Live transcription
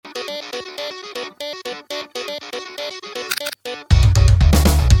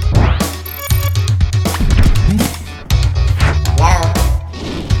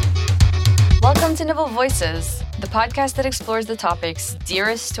Voices, the podcast that explores the topics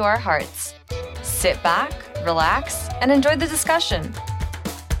dearest to our hearts. Sit back, relax, and enjoy the discussion.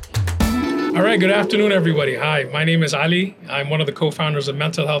 All right, good afternoon, everybody. Hi, my name is Ali. I'm one of the co-founders of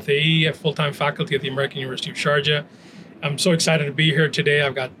Mental Health AE, a full-time faculty at the American University of Sharjah. I'm so excited to be here today.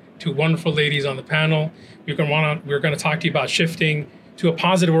 I've got two wonderful ladies on the panel. We're going to talk to you about shifting to a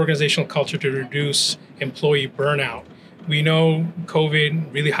positive organizational culture to reduce employee burnout. We know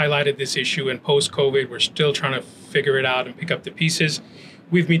COVID really highlighted this issue, and post-COVID, we're still trying to figure it out and pick up the pieces.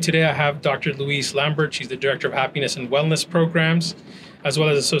 With me today, I have Dr. Louise Lambert. She's the Director of Happiness and Wellness Programs, as well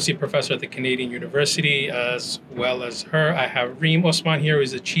as Associate Professor at the Canadian University. As well as her, I have Reem Osman here, who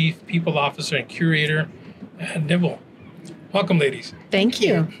is the Chief People Officer and Curator at nybl. Welcome, ladies. Thank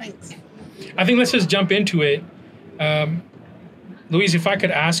you. Thanks. I think let's just jump into it. Louise, if I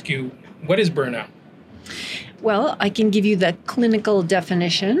could ask you, what is burnout? Well, I can give you the clinical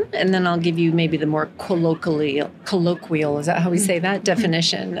definition, and then I'll give you maybe the more colloquial, is that how we say that,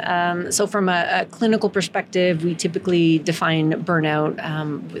 definition? So from a clinical perspective, we typically define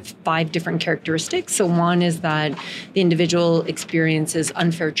burnout with 5 different characteristics. So one is that the individual experiences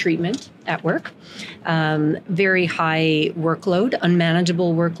unfair treatment at work, very high workload,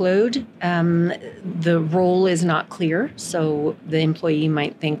 unmanageable workload. The role is not clear, so the employee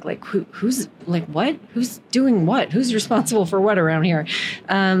might think like, who's like what? Who's doing what? Who's responsible for what around here?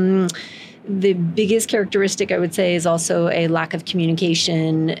 The biggest characteristic, I would say, is also a lack of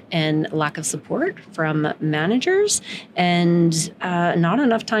communication and lack of support from managers and not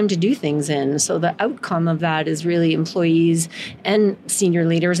enough time to do things in. So the outcome of that is really employees and senior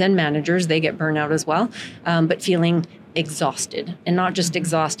leaders and managers, they get burnout as well, but feeling exhausted, and not just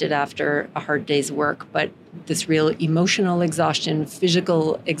exhausted after a hard day's work, but this real emotional exhaustion,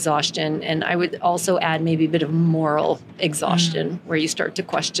 physical exhaustion, and I would also add maybe a bit of moral exhaustion, where you start to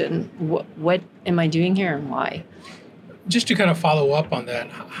question, what am I doing here and why? Just to kind of follow up on that,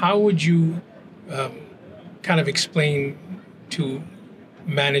 how would you kind of explain to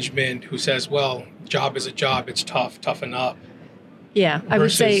management who says, well, job is a job, it's toughen up? Yeah, I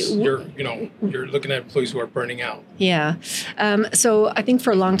would say you're looking at employees who are burning out. Yeah. So I think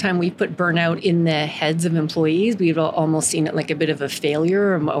for a long time, we've put burnout in the heads of employees. We've almost seen it like a bit of a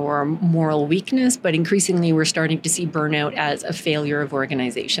failure or a moral weakness, but increasingly we're starting to see burnout as a failure of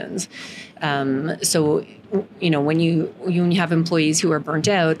organizations. So, when you have employees who are burnt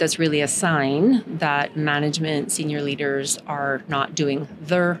out, that's really a sign that management, senior leaders are not doing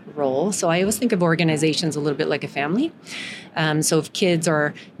their role. So I always think of organizations a little bit like a family. So if kids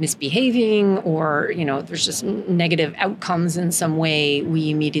are misbehaving or, there's just negative outcomes in some way, we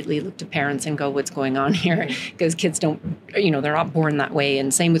immediately look to parents and go, what's going on here? Because kids don't, they're not born that way.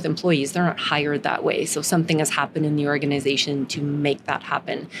 And same with employees, they're not hired that way. So something has happened in the organization to make that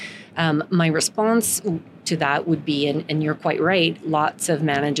happen. My response to that would be, and you're quite right, lots of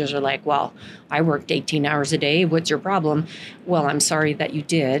managers are like, well, I worked 18 hours a day. What's your problem? Well, I'm sorry that you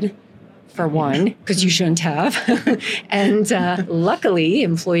did, for one, because you shouldn't have. And luckily,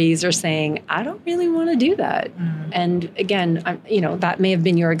 employees are saying, I don't really want to do that. And again, that may have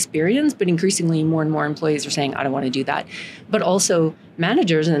been your experience, but increasingly more and more employees are saying, I don't want to do that. But also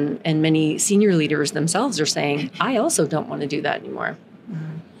managers and many senior leaders themselves are saying, I also don't want to do that anymore.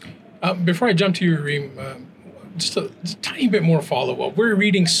 Before I jump to you, Reem, just a tiny bit more follow-up. We're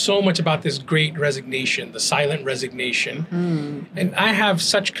reading so much about this great resignation, the silent resignation. And I have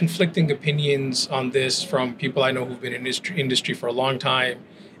such conflicting opinions on this from people I know who've been in this industry for a long time.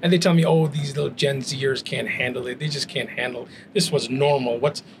 And they tell me, oh, these little Gen Zers can't handle it. They just can't handle it. This was normal.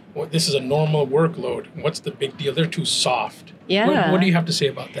 This is a normal workload. What's the big deal? They're too soft. Yeah. What do you have to say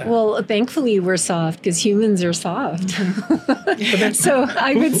about that? Well, thankfully we're soft because humans are soft. So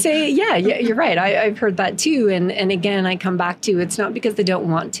I would say, yeah, you're right. I've heard that too. And again, I come back to, it's not because they don't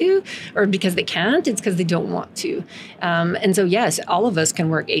want to or because they can't, it's because they don't want to. And so, yes, all of us can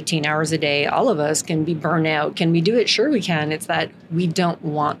work 18 hours a day. All of us can be burnt out. Can we do it? Sure we can. It's that we don't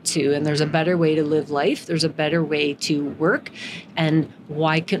want to. And there's a better way to live life. There's a better way to work. And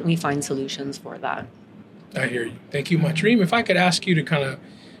why couldn't we find solutions for that? I hear you. Thank you much. Reem, if I could ask you to kind of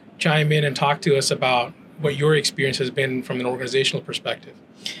chime in and talk to us about what your experience has been from an organizational perspective.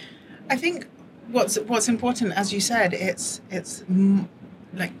 I think what's important, as you said, it's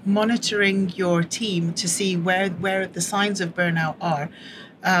like monitoring your team to see where the signs of burnout are.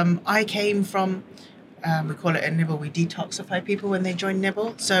 I came from, we call it at nybl, we detoxify people when they join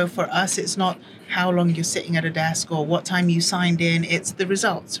nybl. So for us, it's not how long you're sitting at a desk or what time you signed in, it's the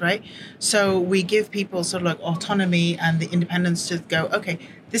results, right? So we give people sort of like autonomy and the independence to go, okay,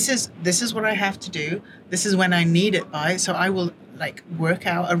 this is what I have to do. This is when I need it by. So I will like work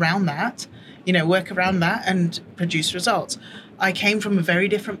out around that. work around that and produce results. I came from a very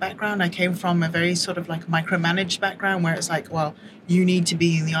different background. I came from a very sort of like micromanaged background where it's like, well, you need to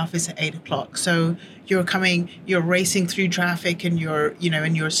be in the office at 8:00. So you're racing through traffic and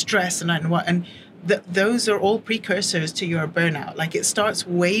you're stressed and those are all precursors to your burnout. Like it starts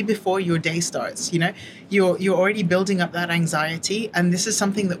way before your day starts. You're already building up that anxiety, and this is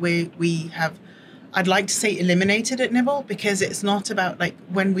something that we have. I'd like to say eliminated at nybl, because it's not about like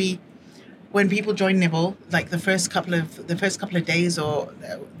when people join nybl, like the first couple of days or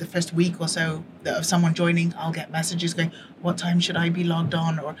the first week or so of someone joining, I'll get messages going, what time should I be logged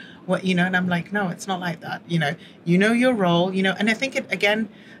on, or what, and I'm like, no, it's not like that. You know your role, and I think again,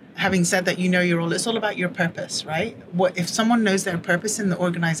 having said that, your role, it's all about your purpose, right? What if someone knows their purpose in the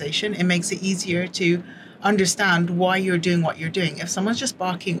organization, it makes it easier to understand why you're doing what you're doing. If someone's just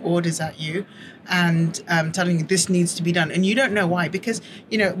barking orders at you and telling you this needs to be done, and you don't know why, because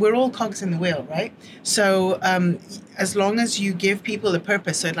we're all cogs in the wheel, right? So as long as you give people a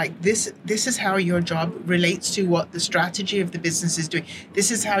purpose, so like this is how your job relates to what the strategy of the business is doing,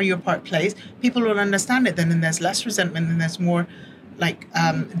 this is how your part plays, people will understand it then, and there's less resentment and there's more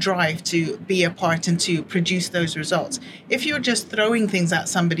drive to be a part and to produce those results. If you're just throwing things at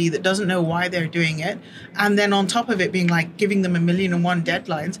somebody that doesn't know why they're doing it, and then on top of it being like giving them 1,000,001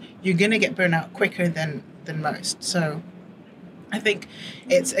 deadlines, you're going to get burnout quicker than most. So I think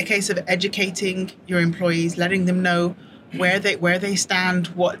it's a case of educating your employees, letting them know where they stand,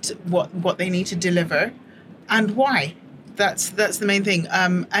 what they need to deliver, and why. That's the main thing.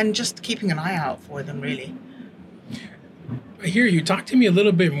 And just keeping an eye out for them, really. I hear you. Talk to me a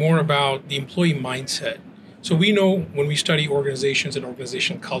little bit more about the employee mindset. So we know when we study organizations and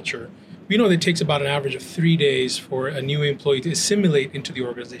organizational culture, we know that it takes about an average of 3 days for a new employee to assimilate into the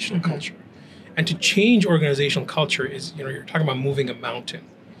organizational culture. And to change organizational culture is, you're talking about moving a mountain.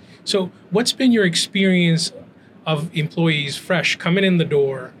 So what's been your experience of employees fresh coming in the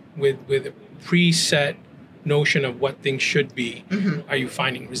door with a preset notion of what things should be? Are you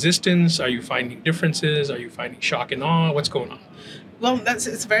finding resistance? Are you finding differences? Are you finding shock and awe? What's going on? Well,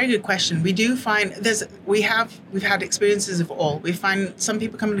 it's a very good question. We do find we've had experiences of all. We find some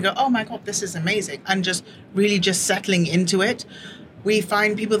people come and go, oh my God, this is amazing, and just really just settling into it. We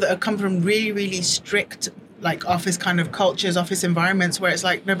find people that have come from really, really strict like office kind of cultures, office environments where it's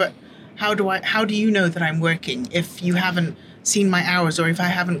like, no, but how do you know that I'm working if you haven't seen my hours, or if I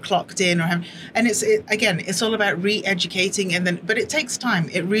haven't clocked in, and it's all about re-educating, but it takes time.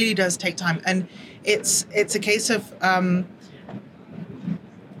 It really does take time, and it's a case of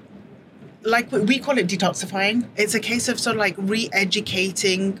like we call it detoxifying. It's a case of sort of like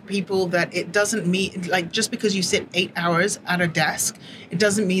re-educating people that it doesn't mean like just because you sit 8 hours at a desk, it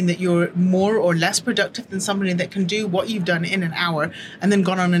doesn't mean that you're more or less productive than somebody that can do what you've done in an hour and then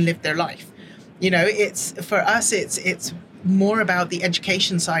gone on and lived their life. It's for us, it's more about the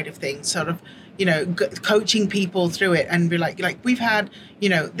education side of things, sort of, coaching people through it, and be like we've had,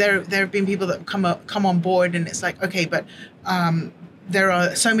 there have been people that come on board, and it's like, okay, but there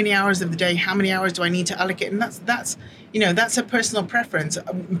are so many hours of the day. How many hours do I need to allocate? And that's a personal preference.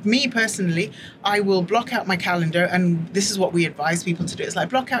 Me personally, I will block out my calendar, and this is what we advise people to do. It's like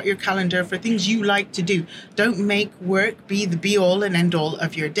block out your calendar for things you like to do. Don't make work be the be all and end all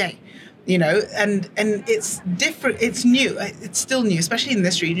of your day. And it's different. It's new. It's still new, especially in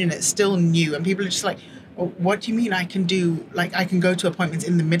this region. It's still new, and people are just like, well, what do you mean I can go to appointments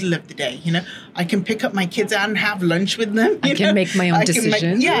in the middle of the day? I can pick up my kids and have lunch with them. I can make my own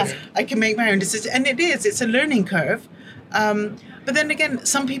decisions. I can make my own decisions, and it's a learning curve. But then again,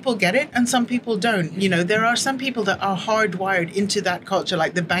 some people get it and some people don't. There are some people that are hardwired into that culture,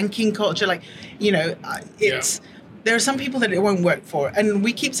 like the banking culture, there are some people that it won't work for. And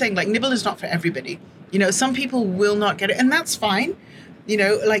we keep saying, like, nybl is not for everybody. Some people will not get it, and that's fine.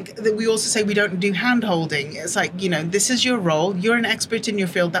 We also say we don't do hand-holding. It's like, this is your role. You're an expert in your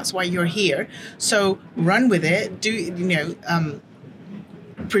field. That's why you're here. So run with it.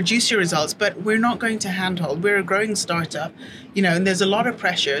 Produce your results. But we're not going to handhold. We're a growing startup, and there's a lot of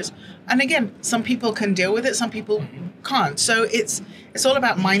pressures. And again, some people can deal with it. Some people can't. So it's all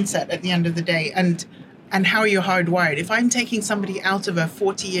about mindset at the end of the day, and how you're hardwired. If I'm taking somebody out of a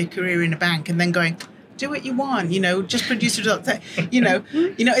 40-year career in a bank and then going, do what you want, just produce results,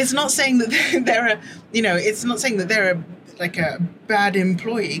 it's not saying that they're like a bad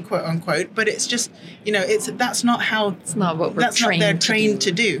employee, quote unquote, but it's just, that's not how, It's not what we're that's not trained they're to trained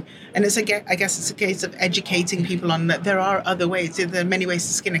to do. And I guess it's a case of educating people on that there are other ways. There are many ways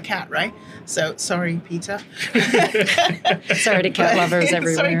to skin a cat, right? So sorry, Peter. Sorry to cat lovers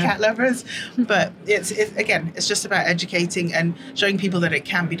everywhere. Sorry, cat lovers. But it's just about educating and showing people that it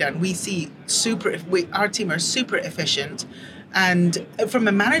can be done. We see our team are super efficient. And from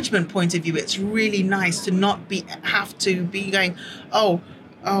a management point of view, it's really nice to not have to be going, oh,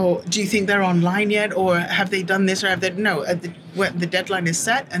 do you think they're online yet? Or have they done this? Or have they? No, the deadline is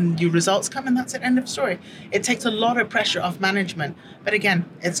set and your results come and that's it, end of story. It takes a lot of pressure off management. But again,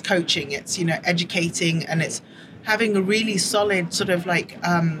 it's coaching, it's, educating, and it's having a really solid sort of like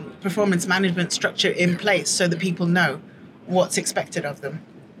performance management structure in place so that people know what's expected of them.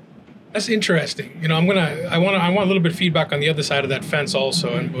 That's interesting. I want a little bit of feedback on the other side of that fence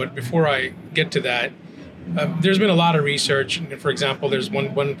also. But before I get to that, there's been a lot of research. For example, there's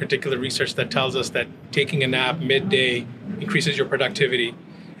one particular research that tells us that taking a nap midday increases your productivity.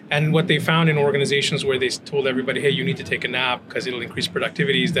 And what they found in organizations where they told everybody, hey, you need to take a nap because it'll increase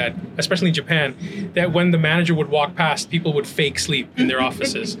productivity, is that, especially in Japan, that when the manager would walk past, people would fake sleep in their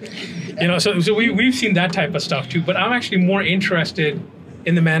offices. So we've seen that type of stuff too. But I'm actually more interested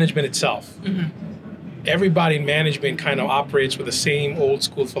in the management itself. Mm-hmm. Everybody in management kind of operates with the same old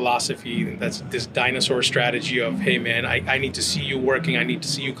school philosophy. That's this dinosaur strategy of, hey man, I need to see you working. I need to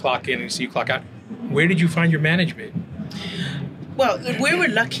see you clock in and see you clock out. Where did you find your management? Well, we were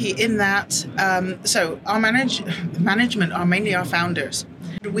lucky in that, so our management are mainly our founders.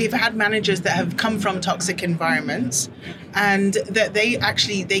 We've had managers that have come from toxic environments and that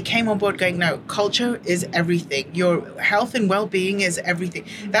they came on board going, no, culture is everything. Your health and well-being is everything.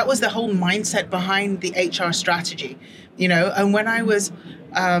 That was the whole mindset behind the HR strategy, and when I was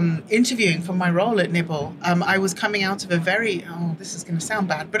interviewing for my role at nybl, I was coming out of a very, this is going to sound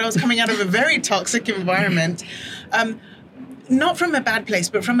bad, but I was coming out of a very toxic environment. Not from a bad place,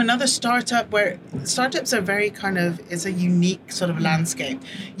 but from another startup where startups are very it's a unique sort of landscape.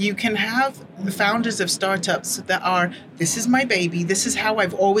 You can have the founders of startups that are, this is my baby, this is how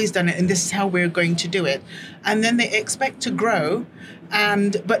I've always done it, and this is how we're going to do it. And then they expect to grow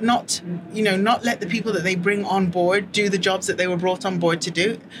but not let the people that they bring on board do the jobs that they were brought on board to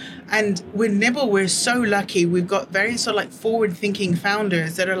do. And with nybl, we're so lucky. We've got very sort of like forward-thinking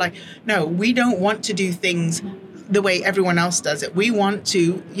founders that are like, no, we don't want to do things the way everyone else does it. We want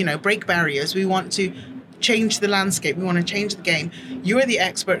to, break barriers. We want to change the landscape. We want to change the game. You're the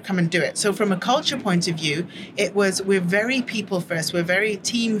expert, come and do it. So from a culture point of view, we're very people first. We're very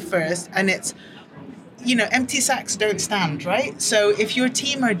team first. And it's, empty sacks don't stand, right? So if your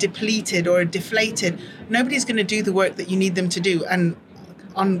team are depleted or deflated, nobody's going to do the work that you need them to do. And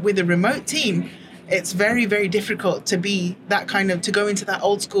with a remote team, it's very, very difficult to be that to go into that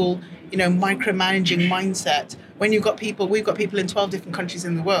old school, micromanaging mindset. When we've got people in 12 different countries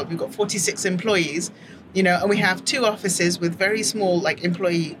in the world, we've got 46 employees, and we have 2 offices with very small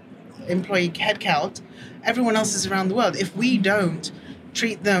employee headcount. Everyone else is around the world. If we don't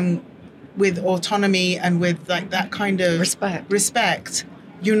treat them with autonomy and with that kind of respect,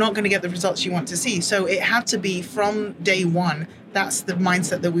 you're not going to get the results you want to see. So it had to be from day one. That's the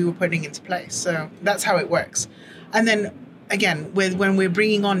mindset that we were putting into place. So that's how it works. And then again, when we're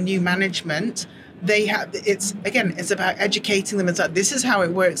bringing on new management, it's about educating them. It's like, this is how it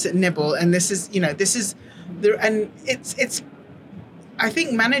works at nybl, and this is it's I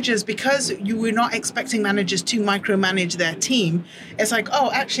think managers, because we're not expecting managers to micromanage their team, it's like, oh,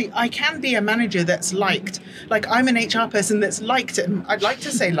 actually, I can be a manager that's liked. Like, I'm an HR person that's liked it. I'd like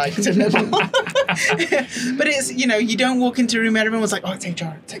to say liked at nybl. But it's, you don't walk into a room and everyone's like, oh, it's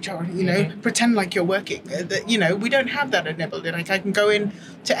HR, pretend like you're working. We don't have that at nybl. Like, I can go in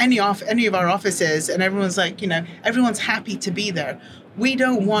to any of our offices and everyone's like, everyone's happy to be there. We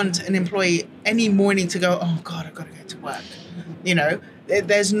don't want an employee any morning to go, oh, God, I've got to go to work. We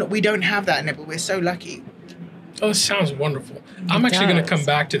don't have that in nybl. We're so lucky. Oh, this sounds wonderful. I'm actually going to come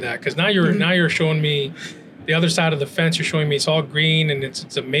back to that because now you're showing me the other side of the fence. You're showing me it's all green and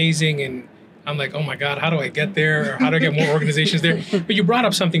it's amazing, and I'm like, oh my God, how do I get there? Or how do I get more organizations there? But you brought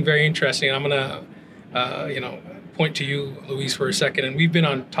up something very interesting. I'm going to, point to you, Louise, for a second. And we've been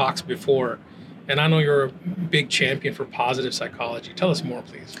on talks before, And I know you're a big champion for positive psychology. Tell us more,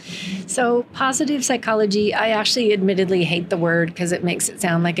 please. So positive psychology, I actually admittedly hate the word because it makes it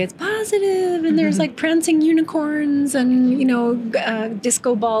sound like it's positive and there's like prancing unicorns and,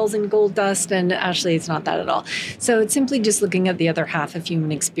 disco balls and gold dust. And actually it's not that at all. So it's simply just looking at the other half of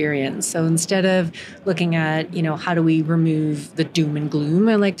human experience. So instead of looking at, how do we remove the doom and gloom,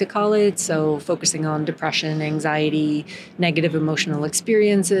 I like to call it. So focusing on depression, anxiety, negative emotional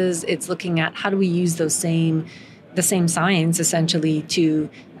experiences, it's looking at how do we use the same science essentially to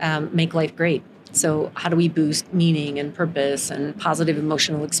make life great. So how do we boost meaning and purpose and positive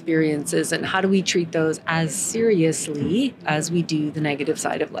emotional experiences, and how do we treat those as seriously as we do the negative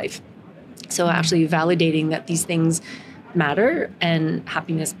side of life? So actually validating that these things matter and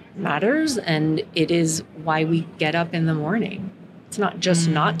happiness matters, and it is why we get up in the morning. It's not just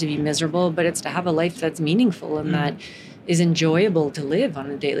not to be miserable, but it's to have a life that's meaningful and that is enjoyable to live on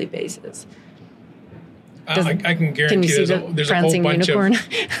a daily basis. I can guarantee can you see there's a whole prancing bunch unicorn?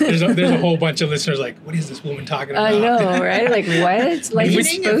 there's a whole bunch of listeners like, what is this woman talking about? I know, right? Like, what? Life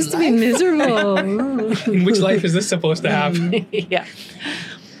is supposed to be miserable. In which life is this supposed to have? Yeah.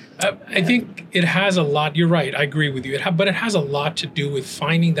 I think it has a lot. You're right. I agree with you. But it has a lot to do with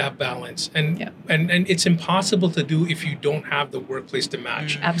finding that balance, and it's impossible to do if you don't have the workplace to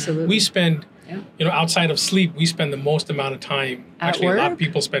match. Absolutely. We spend, outside of sleep, we spend the most amount of time. At actually, work? A lot of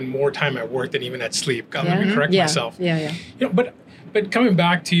people spend more time at work than even at sleep. Let me correct myself. Yeah. But coming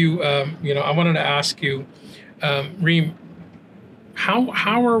back to you, I wanted to ask you, Reem,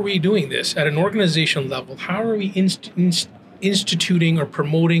 how are we doing this at an organization level? How are we instituting or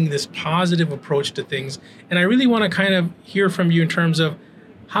promoting this positive approach to things? And I really want to kind of hear from you in terms of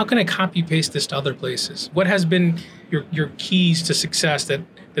how can I copy paste this to other places? What has been your keys to success that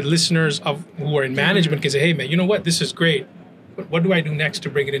listeners who are in management can say, hey man, you know what, this is great, but what do I do next to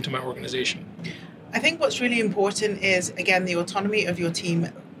bring it into my organization? I think what's really important is, again, the autonomy of your team.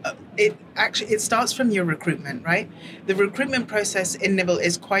 It starts from your recruitment, right? The recruitment process in nybl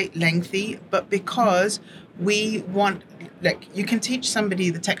is quite lengthy, but because we want, you can teach somebody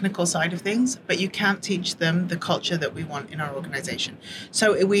the technical side of things, but you can't teach them the culture that we want in our organization.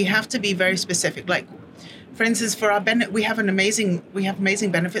 So we have to be very specific. Like, for instance, for our benefit, we have amazing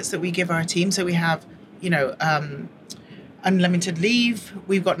benefits that we give our team. So we have, unlimited leave.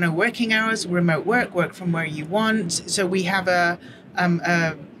 We've got no working hours, remote work from where you want. So we have a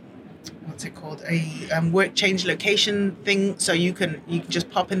what's it called? A work change location thing. So you can just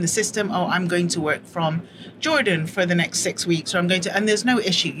pop in the system. Oh, I'm going to work from Jordan for the next 6 weeks, or I'm going to, and there's no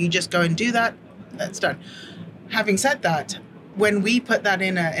issue. You just go and do that. That's done. Having said that, when we put that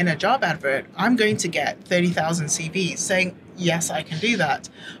in a job advert, I'm going to get 30,000 CVs saying, yes, I can do that.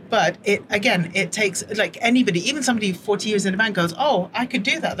 But it takes, like, anybody, even somebody 40 years in advance goes, oh, I could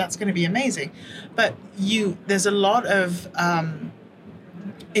do that. That's going to be amazing. But there's a lot of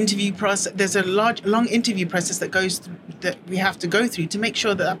interview process. There's a long interview process that we have to go through to make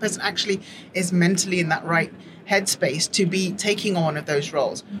sure that person actually is mentally in that right headspace to be taking on one of those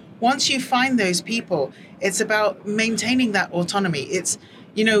roles. Once you find those people, it's about maintaining that autonomy. It's,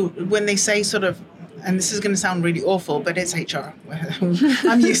 when they say sort of, and this is going to sound really awful, but it's HR.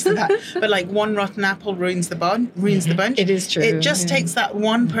 I'm used to that. But like one rotten apple ruins the bunch. It is true. It just takes that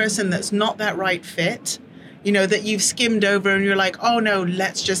one person that's not that right fit, that you've skimmed over, and you're like, oh no,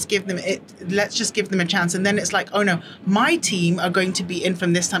 let's just give them a chance. And then it's like, oh no, my team are going to be in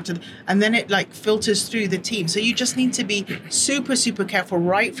from this time and then it like filters through the team. So you just need to be super, super careful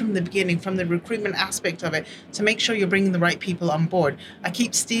right from the beginning, from the recruitment aspect of it, to make sure you're bringing the right people on board. I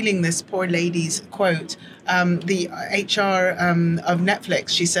keep stealing this poor lady's quote. The HR of Netflix,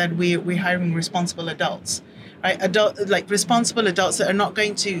 she said, we're hiring responsible adults. Right, responsible adults that are not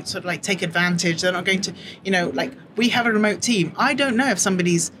going to sort of like take advantage. They're not going to, we have a remote team. I don't know if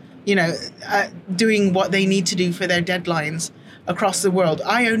somebody's, doing what they need to do for their deadlines across the world.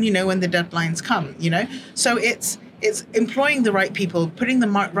 I only know when the deadlines come, So it's employing the right people, putting the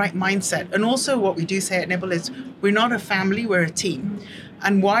right mindset. And also what we do say at nybl is we're not a family, we're a team.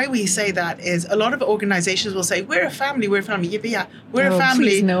 And why we say that is a lot of organizations will say, we're a family. Yeah, we're a family.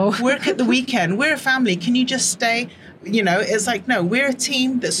 Please, no. Work at the weekend. We're a family. Can you just stay? It's like, no, we're a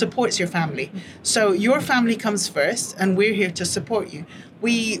team that supports your family. So your family comes first, and we're here to support you.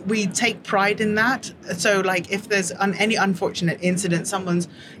 We take pride in that. So like if there's any unfortunate incident, someone's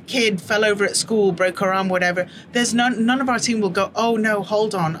kid fell over at school, broke her arm, whatever, there's none of our team will go, oh no,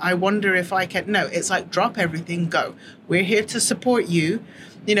 hold on, I wonder if I can. No, it's like drop everything, go. We're here to support you,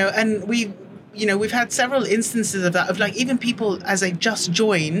 and we've had several instances of that, of like even people as they just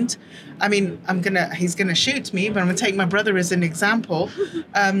joined. I mean, he's gonna shoot me, but I'm gonna take my brother as an example.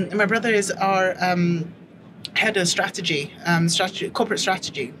 My brother is our head of strategy, corporate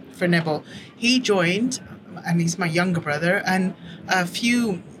strategy for nybl. He joined, and he's my younger brother, and a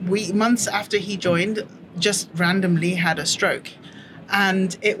few months after he joined, just randomly had a stroke.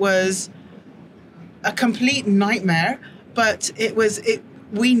 And it was a complete nightmare, but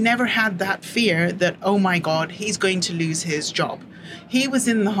we never had that fear that, oh my God, he's going to lose his job. He was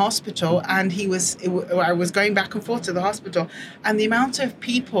in the hospital, and I was going back and forth to the hospital, and the amount of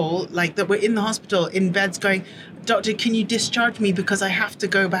people like that were in the hospital in beds going, "Doctor, can you discharge me because I have to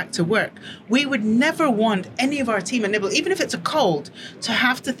go back to work?" We would never want any of our team at nybl, even if it's a cold, to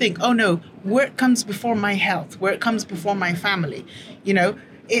have to think, oh no, work comes before my health, work comes before my family.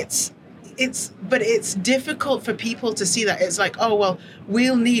 But it's difficult for people to see that. It's like, oh, well,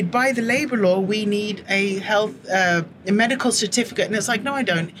 by the labor law, we need a medical certificate. And it's like, no, I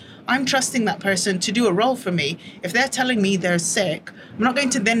don't. I'm trusting that person to do a role for me. If they're telling me they're sick, I'm not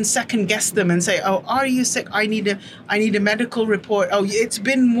going to then second guess them and say, oh, are you sick? I need a medical report. Oh, it's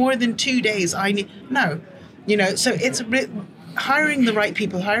been more than 2 days. No. So it's hiring the right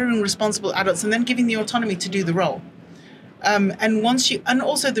people, hiring responsible adults, and then giving the autonomy to do the role. And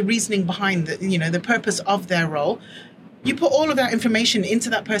also the reasoning behind the purpose of their role, you put all of that information into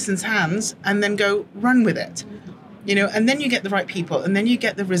that person's hands and then go run with it, and then you get the right people, and then you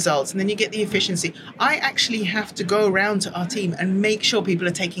get the results, and then you get the efficiency. I actually have to go around to our team and make sure people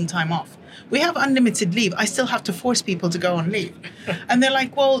are taking time off. We have unlimited leave. I still have to force people to go on leave. And they're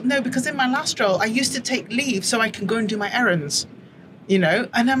like, well, no, because in my last role, I used to take leave so I can go and do my errands,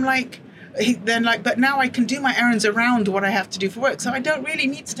 and I'm like, but now I can do my errands around what I have to do for work. So I don't really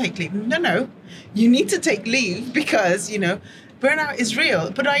need to take leave. No, you need to take leave because, burnout is real.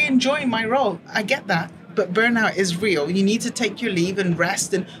 But I enjoy my role. I get that. But burnout is real. You need to take your leave and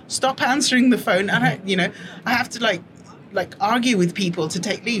rest and stop answering the phone. And I have to like argue with people to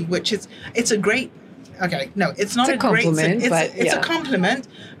take leave, it's a great. Okay, no, it's not a compliment. It's a compliment,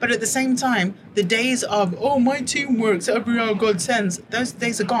 but at the same time, the days of, oh, my team works every hour God sends, those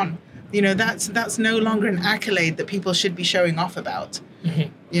days are gone. That's no longer an accolade that people should be showing off about.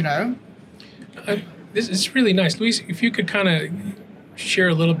 This is really nice, Luis. If you could kind of share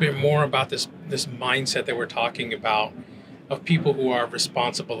a little bit more about this mindset that we're talking about of people who are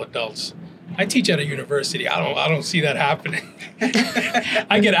responsible adults. I teach at a university. I don't see that happening.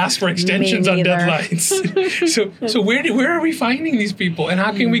 I get asked for extensions on deadlines. So where are we finding these people, and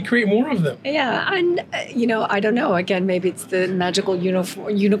how can we create more of them? Yeah, and I don't know. Again, maybe it's the magical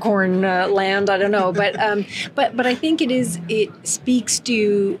unicorn land. I don't know, but I think it speaks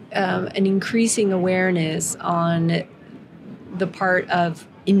to an increasing awareness on the part of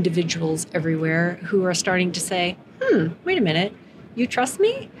individuals everywhere who are starting to say, wait a minute, you trust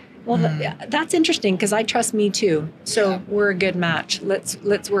me? Well, that's interesting because I trust me too. So we're a good match.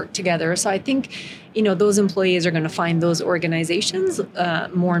 Let's work together. So I think, those employees are going to find those organizations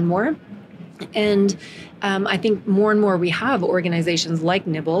more and more. And I think more and more we have organizations like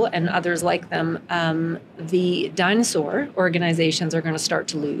nybl and others like them. The dinosaur organizations are going to start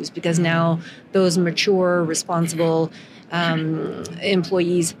to lose because now those mature, responsible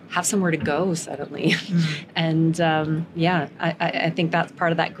employees have somewhere to go suddenly. And I think that's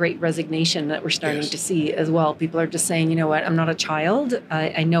part of that great resignation that we're starting to see as well. People are just saying, you know what, I'm not a child.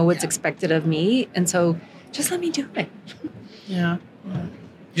 I know what's expected of me. And so just let me do it. Yeah.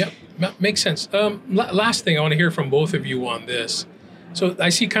 Yep, makes sense. Last thing, I want to hear from both of you on this. So I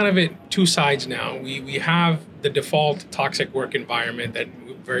see kind of it two sides now. We have the default toxic work environment that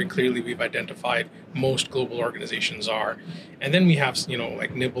very clearly we've identified most global organizations are. And then we have,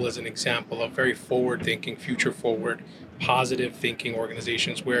 like nybl as an example of very forward-thinking, future-forward, positive-thinking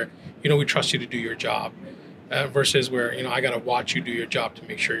organizations where, we trust you to do your job versus where, I got to watch you do your job to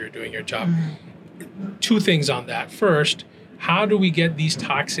make sure you're doing your job. Two things on that. First, how do we get these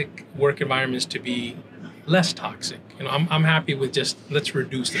toxic work environments to be less toxic? I'm happy with just let's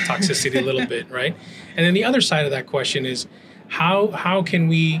reduce the toxicity a little bit, right? And then the other side of that question is how can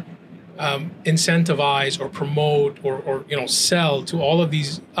we incentivize or promote or sell to all of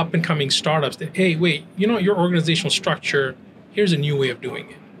these up and coming startups that, hey, wait, your organizational structure, here's a new way of doing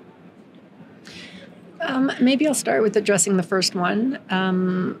it. Maybe I'll start with addressing the first one.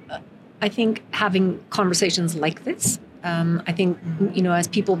 I think having conversations like this I think, as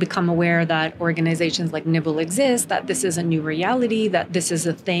people become aware that organizations like nybl exist, that this is a new reality, that this is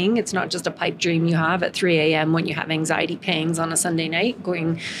a thing. It's not just a pipe dream you have at 3 a.m. when you have anxiety pangs on a Sunday night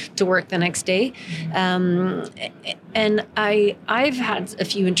going to work the next day. And I've had a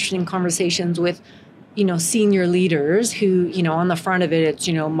few interesting conversations with senior leaders who, on the front of it, it's,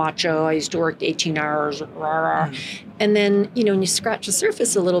 macho, I used to work 18 hours, rah, rah. And then, when you scratch the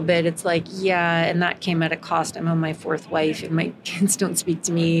surface a little bit, it's like, yeah, and that came at a cost. I'm on my fourth wife and my kids don't speak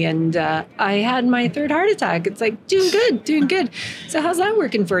to me. And I had my third heart attack. It's like, doing good. So how's that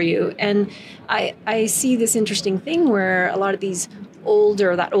working for you? And I see this interesting thing where a lot of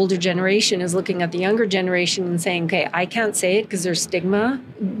that older generation is looking at the younger generation and saying, okay, I can't say it because there's stigma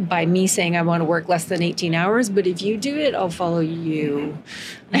by me saying I want to work less than 18 hours, but if you do it, I'll follow you.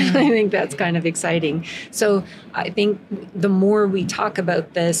 And I think that's kind of exciting. So I think the more we talk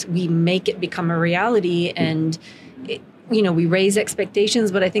about this, we make it become a reality, and we raise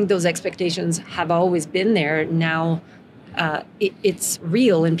expectations, but I think those expectations have always been there. Now it's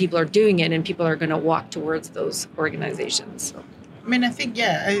real and people are doing it, and people are going to walk towards those organizations. So. I mean, I think,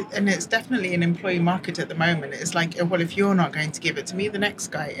 and it's definitely an employee market at the moment. It's like, well, if you're not going to give it to me, the next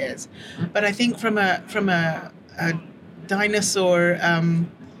guy is. But I think from a dinosaur,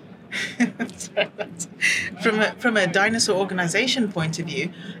 from a dinosaur organization point of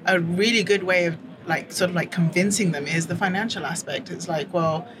view, a really good way of convincing them is the financial aspect. It's like,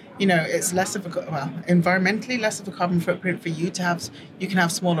 well, it's less of environmentally less of a carbon footprint for you to have. You can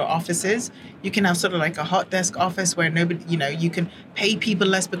have smaller offices. You can have sort of like a hot desk office where nobody, you can pay people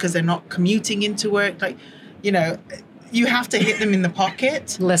less because they're not commuting into work. You have to hit them in the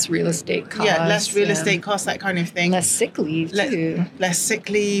pocket. Less real estate costs. Yeah, less real estate costs, that kind of thing. Less sick leave too. Less sick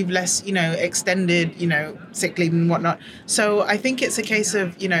leave, less, extended, sick leave and whatnot. So I think it's a case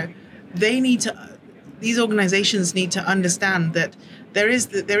of, these organizations need to understand that there is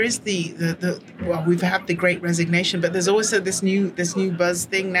we've had the Great Resignation, but there's also this new buzz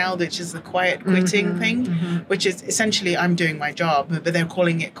thing now, which is the quiet quitting thing, which is essentially I'm doing my job, but they're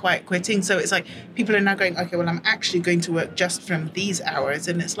calling it quiet quitting. So it's like people are now going, okay, well, I'm actually going to work just from these hours,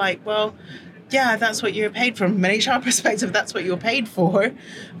 and it's like, well, yeah, that's what you're paid for. From an HR perspective, that's what you're paid for,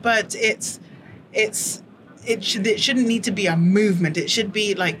 but it shouldn't need to be a movement. It should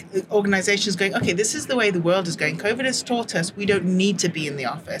be like organizations going, okay, this is the way the world is going. COVID has taught us we don't need to be in the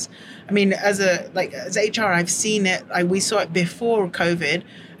office. I mean, as HR, I've seen it. We saw it before COVID,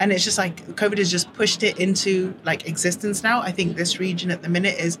 and it's just like COVID has just pushed it into like existence now. I think this region at the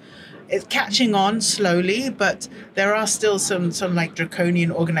minute it's catching on slowly, but there are still some like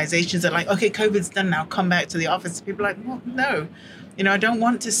draconian organizations that are like, okay, COVID's done now, come back to the office. People are like, well, no. I don't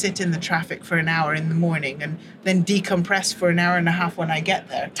want to sit in the traffic for an hour in the morning and then decompress for an hour and a half when I get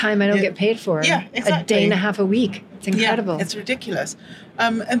there. Time I don't get paid for. Yeah, exactly. A day and a half a week. It's incredible. Yeah, it's ridiculous.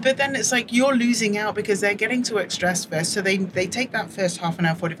 But then it's like you're losing out because they're getting to work stressed first. So they take that first half an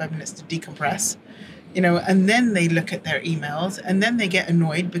hour, 45 minutes to decompress, and then they look at their emails, and then they get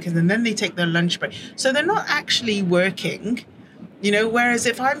annoyed and then they take their lunch break. So they're not actually working, whereas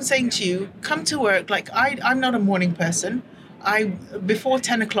if I'm saying to you, come to work, like I'm not a morning person. Before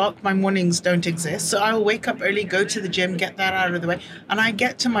 10 o'clock, my mornings don't exist. So I'll wake up early, go to the gym, get that out of the way. And I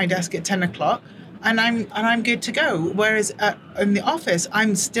get to my desk at 10 o'clock and I'm good to go. Whereas in the office,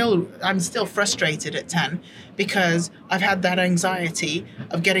 I'm still frustrated at 10 because I've had that anxiety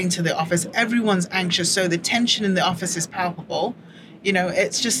of getting to the office. Everyone's anxious. So the tension in the office is palpable.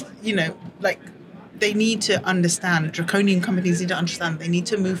 It's just, like they need to understand, draconian companies need to understand they need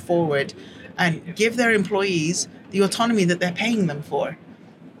to move forward and give their employees the autonomy that they're paying them for.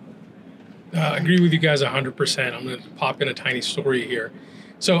 I agree with you guys 100%. I'm going to pop in a tiny story here.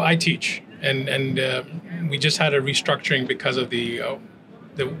 So I teach, and we just had a restructuring because of the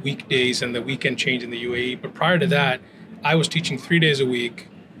weekdays and the weekend change in the UAE. But prior to that, I was teaching 3 days a week.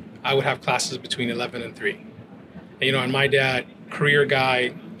 I would have classes between 11 and 3. And my dad, career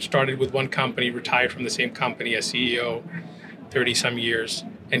guy, started with one company, retired from the same company as CEO, 30-some years.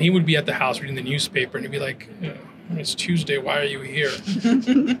 And he would be at the house reading the newspaper, and he'd be like, it's Tuesday, why are you here?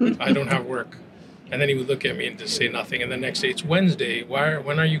 I don't have work. And then he would look at me and just say nothing. And the next day, it's Wednesday,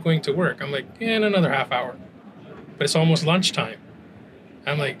 when are you going to work? I'm like, in another half hour. But it's almost lunchtime.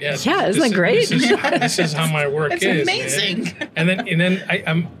 I'm like, isn't that great? This is how my work it's is. It's amazing. Man. And then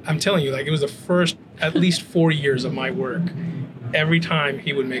I'm telling you, like, it was the first at least 4 years of my work. Every time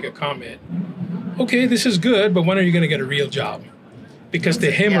he would make a comment, okay, this is good, but when are you going to get a real job? because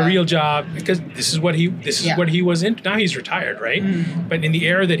to him a real job, because this is what he was in. Now he's retired, right? But in the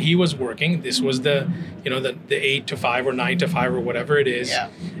era that he was working, this was the 8 to 5 or 9 to 5 or whatever it is.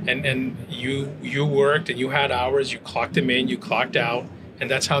 And you worked and you had hours, you clocked them in, you clocked out, and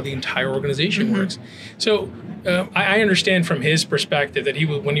that's how the entire organization works. So I understand from his perspective that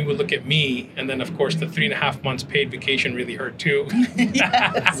when he would look at me, and then of course the 3.5 months paid vacation really hurt too.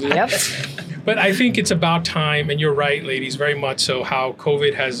 Yep. But I think it's about time, and you're right, ladies, very much so, how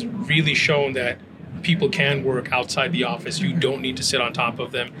COVID has really shown that people can work outside the office. You don't need to sit on top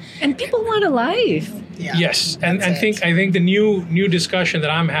of them. And people want a life. Yeah, yes, and I think the new discussion that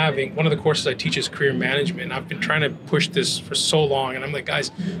I'm having, one of the courses I teach is career management. I've been trying to push this for so long, and I'm like,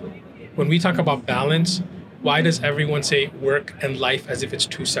 guys, when we talk about balance, why does everyone say work and life as if it's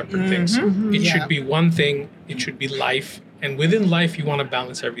two separate things? It should be one thing. It should be life. And within life, you want to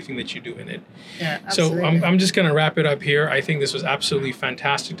balance everything that you do in it. Yeah, absolutely. So I'm just going to wrap it up here. I think this was absolutely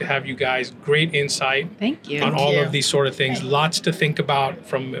fantastic to have you guys. Great insight. Thank you. On all of these sort of things. Lots to think about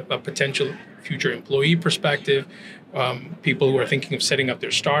from a potential future employee perspective. People who are thinking of setting up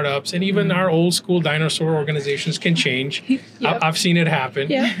their startups, and even our old school dinosaur organizations can change. I've seen it happen.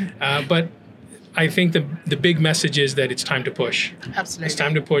 But I think the big message is that it's time to push. Absolutely. It's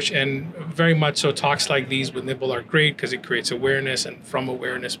time to push, and very much so talks like these with nybl are great because it creates awareness, and from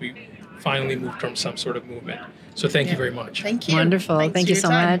awareness we finally move towards some sort of movement. So thank you very much. Thank you. Wonderful. Thanks Thank you so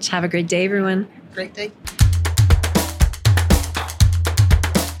much. Have a great day, everyone. Great day.